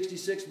to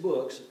 66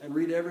 books and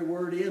read every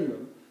word in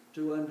them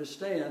to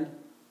understand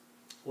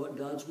what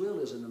God's will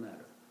is in the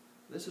matter.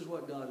 This is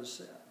what God has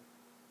said.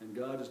 And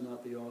God is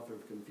not the author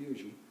of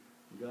confusion.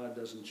 God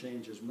doesn't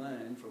change his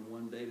mind from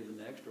one day to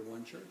the next or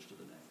one church to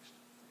the next.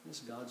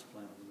 This is God's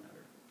plan of the matter.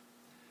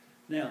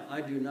 Now,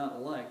 I do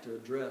not like to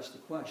address the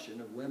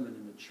question of women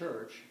in the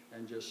church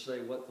and just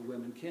say what the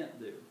women can't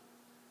do.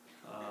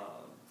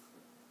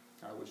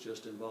 I was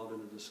just involved in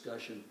a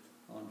discussion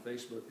on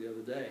Facebook the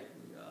other day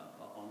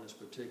on this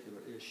particular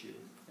issue.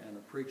 And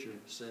a preacher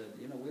said,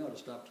 you know, we ought to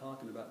stop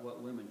talking about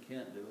what women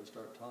can't do and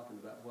start talking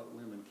about what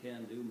women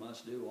can do,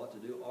 must do, ought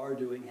to do, are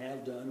doing,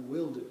 have done,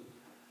 will do.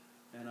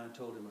 And I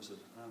told him, I said,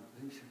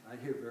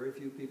 I hear very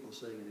few people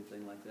saying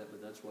anything like that,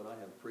 but that's what I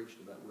have preached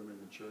about women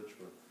in the church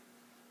for,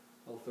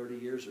 30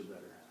 years or better.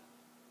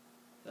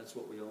 That's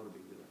what we ought to be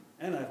doing.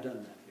 And I've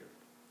done that here.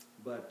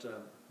 But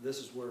this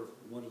is where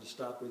I wanted to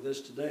stop with this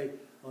today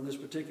on this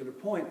particular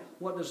point.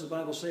 What does the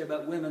Bible say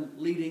about women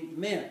leading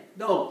men?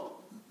 No.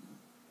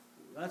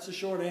 That's a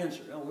short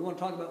answer. We want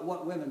to talk about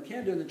what women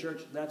can do in the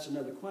church. That's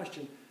another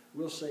question.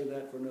 We'll save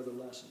that for another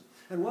lesson.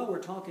 And while we're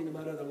talking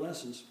about other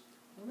lessons,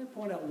 let me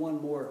point out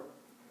one more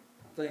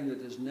thing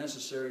that is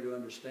necessary to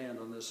understand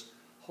on this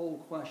whole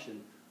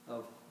question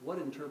of what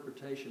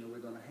interpretation are we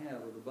going to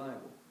have of the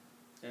Bible,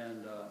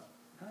 and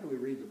how do we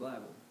read the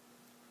Bible?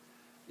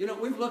 You know,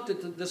 we've looked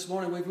at this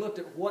morning, we've looked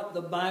at what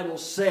the Bible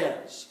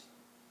says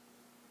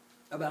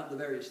about the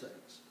various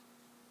things.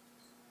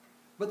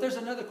 But there's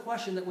another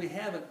question that we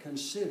haven't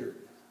considered,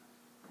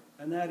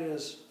 and that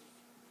is,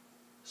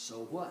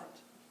 so what?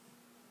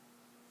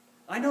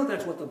 I know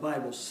that's what the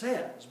Bible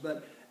says,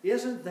 but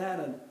isn't that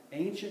an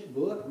ancient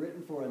book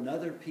written for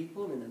another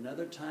people in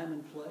another time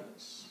and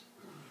place?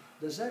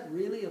 Does that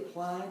really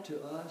apply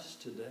to us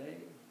today?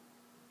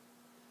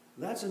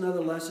 That's another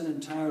lesson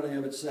entirely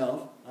of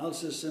itself. I'll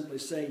just simply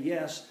say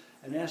yes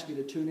and ask you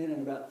to tune in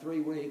about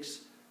 3 weeks.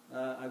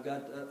 I've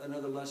got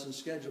another lesson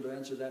scheduled to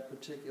answer that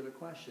particular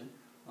question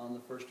on the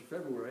 1st of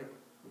February.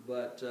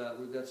 But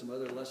we've got some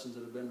other lessons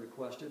that have been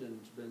requested and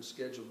it's been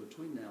scheduled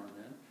between now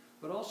and then.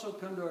 But also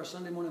come to our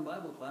Sunday morning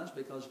Bible class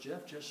because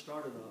Jeff just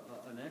started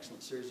an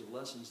excellent series of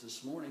lessons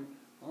this morning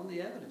on the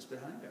evidence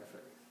behind our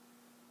faith.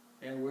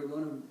 And we're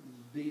going to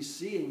be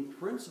seeing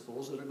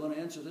principles that are going to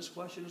answer this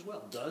question as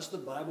well. Does the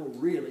Bible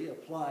really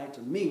apply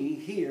to me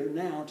here,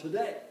 now,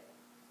 today?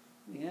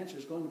 The answer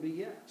is going to be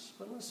yes.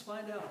 But let's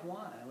find out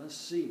why. Let's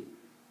see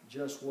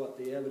just what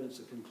the evidence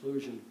of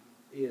conclusion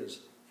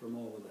is from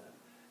all of that.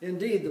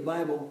 Indeed, the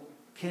Bible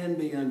can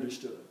be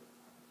understood,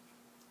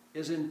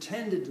 is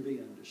intended to be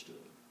understood.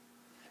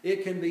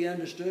 It can be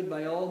understood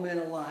by all men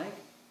alike.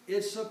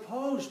 It's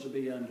supposed to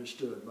be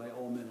understood by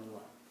all men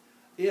alike.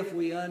 If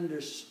we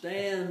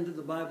understand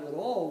the Bible at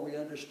all, we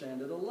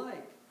understand it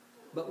alike.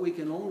 But we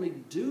can only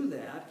do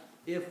that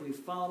if we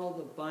follow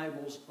the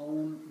Bible's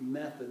own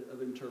method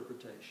of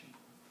interpretation.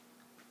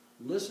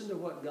 Listen to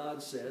what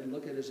God said,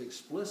 look at his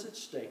explicit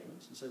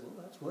statements and say, well,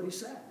 that's what he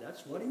said.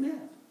 That's what he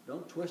meant.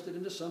 Don't twist it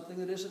into something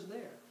that isn't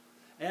there.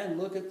 And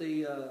look at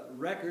the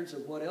records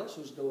of what else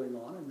was going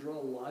on and draw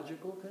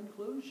logical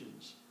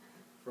conclusions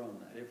from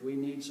that. If we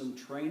need some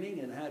training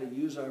in how to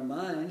use our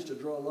minds to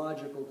draw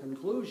logical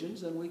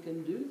conclusions, then we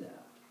can do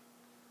that.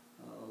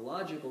 A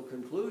logical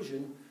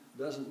conclusion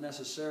doesn't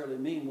necessarily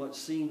mean what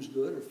seems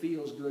good or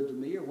feels good to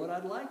me or what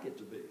I'd like it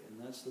to be. And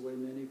that's the way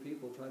many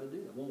people try to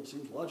do that. Well, it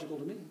seems logical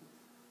to me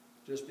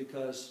just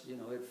because, you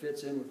know, it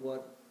fits in with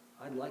what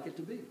I'd like it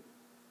to be.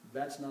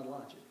 That's not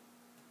logic.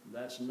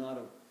 That's not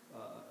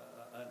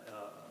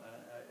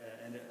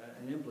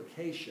an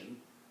implication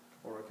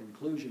or a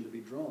conclusion to be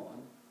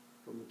drawn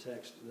from the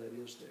text that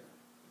is there.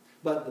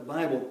 But the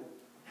Bible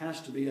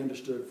has to be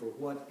understood for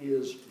what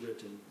is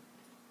written.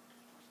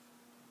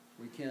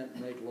 We can't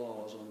make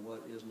laws on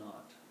what is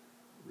not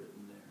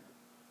written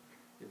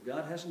there. If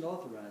God hasn't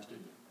authorized it,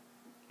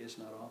 it's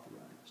not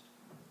authorized.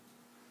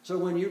 So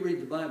when you read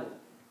the Bible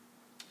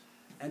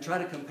and try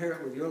to compare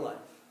it with your life,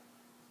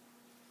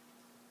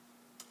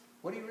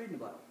 what do you read in the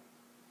Bible?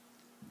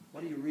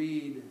 What do you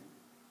read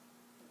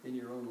in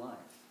your own life?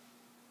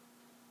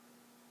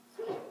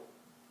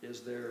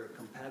 Is there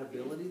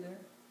compatibility there?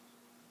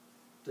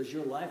 Does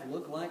your life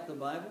look like the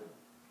Bible?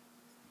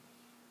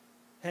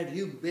 Have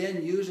you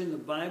been using the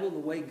Bible the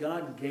way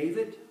God gave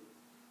it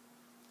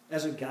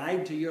as a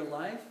guide to your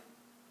life?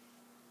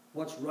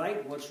 what's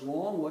right, what's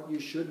wrong, what you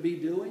should be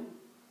doing,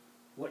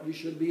 what you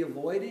should be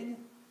avoiding.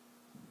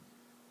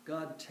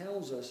 God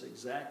tells us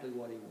exactly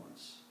what He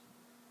wants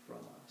from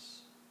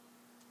us.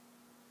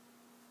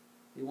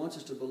 He wants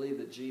us to believe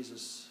that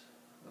Jesus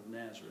of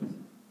Nazareth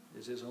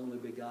is His only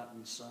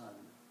begotten Son,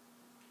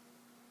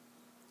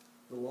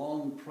 the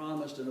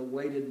long-promised and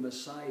awaited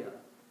Messiah,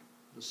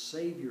 the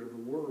Savior of the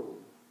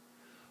world,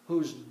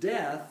 whose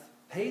death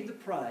paid the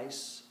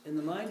price in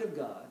the mind of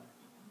God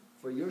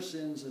for your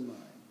sins and mine.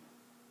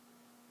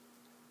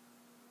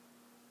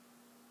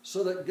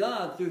 So that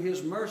God, through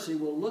His mercy,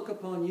 will look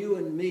upon you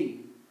and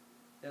me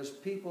as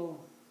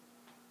people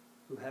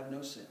who have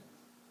no sin,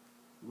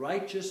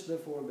 righteous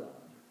before God,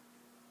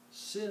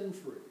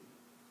 sin-free,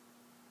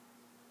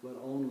 but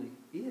only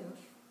if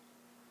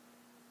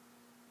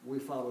we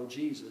follow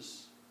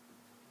Jesus,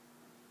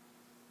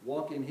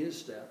 walk in His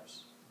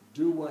steps,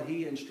 do what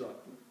He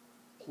instructed,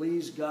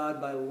 please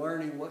God by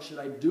learning what should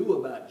I do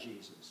about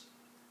Jesus.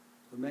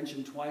 We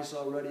mentioned twice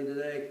already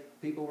today,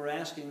 people were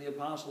asking the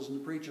apostles and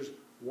the preachers,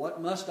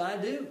 what must I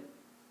do?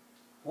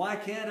 Why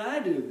can't I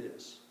do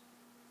this?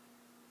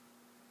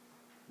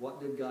 What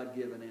did God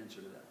give an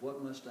answer to that?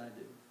 What must I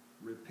do?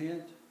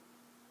 Repent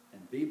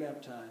and be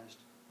baptized,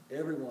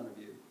 every one of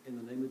you, in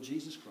the name of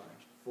Jesus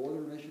Christ, for the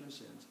remission of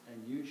sins,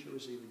 and you shall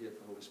receive the gift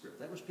of the Holy Spirit.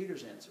 That was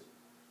Peter's answer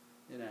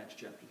in Acts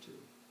chapter 2.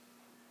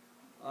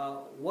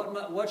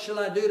 What shall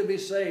I do to be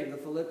saved? The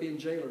Philippian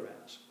jailer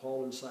asked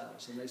Paul and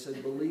Silas. And they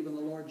said, believe in the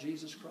Lord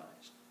Jesus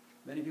Christ.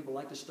 Many people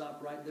like to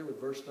stop right there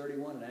with verse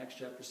 31 in Acts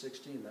chapter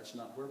 16. That's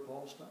not where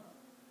Paul stopped.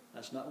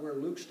 That's not where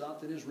Luke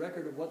stopped in his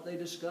record of what they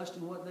discussed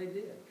and what they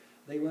did.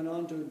 They went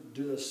on to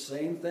do the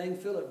same thing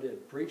Philip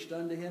did, preached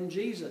unto him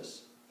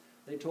Jesus.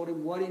 They told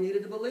him what he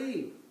needed to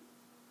believe,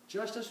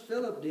 just as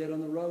Philip did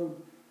on the road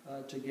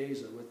to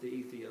Gaza with the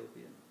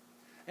Ethiopian.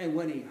 And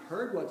when he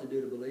heard what to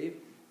do to believe,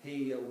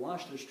 he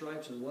washed his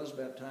stripes and was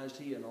baptized,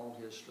 he and all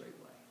his straightway.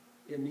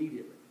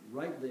 Immediately,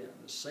 right then,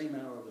 the same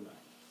hour of the night.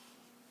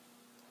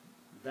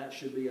 That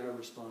should be our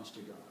response to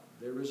God.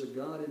 There is a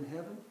God in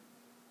heaven.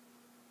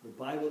 The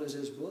Bible is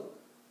His book.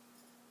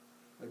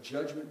 A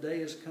judgment day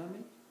is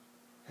coming.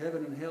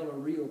 Heaven and hell are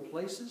real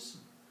places.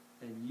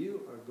 And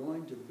you are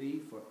going to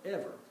be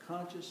forever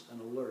conscious and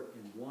alert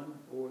in one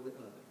or the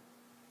other.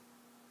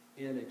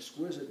 In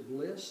exquisite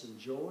bliss and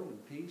joy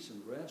and peace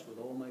and rest with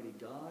Almighty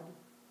God,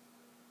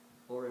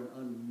 or in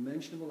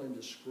unmentionable,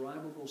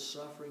 indescribable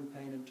suffering,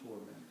 pain, and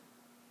torment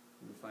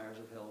in the fires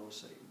of hell with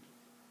Satan.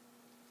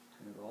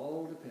 And it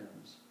all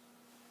depends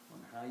on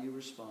how you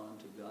respond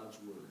to God's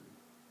Word.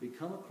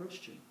 Become a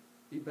Christian.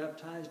 Be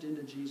baptized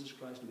into Jesus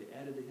Christ and be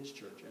added to His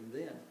church. And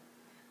then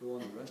go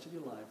on the rest of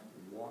your life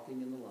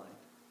walking in the light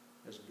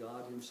as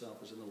God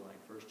Himself is in the light.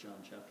 1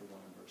 John chapter 1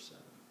 and verse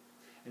 7.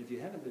 And if you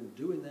haven't been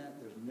doing that,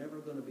 there's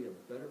never going to be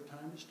a better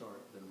time to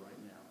start than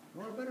right now.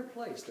 Nor a better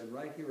place than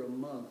right here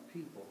among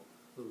people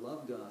who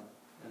love God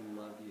and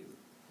love you.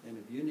 And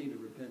if you need to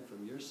repent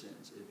from your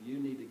sins, if you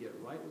need to get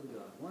right with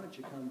God, why don't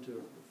you come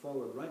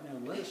forward right now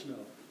and let us know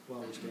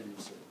while we stand and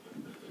sing.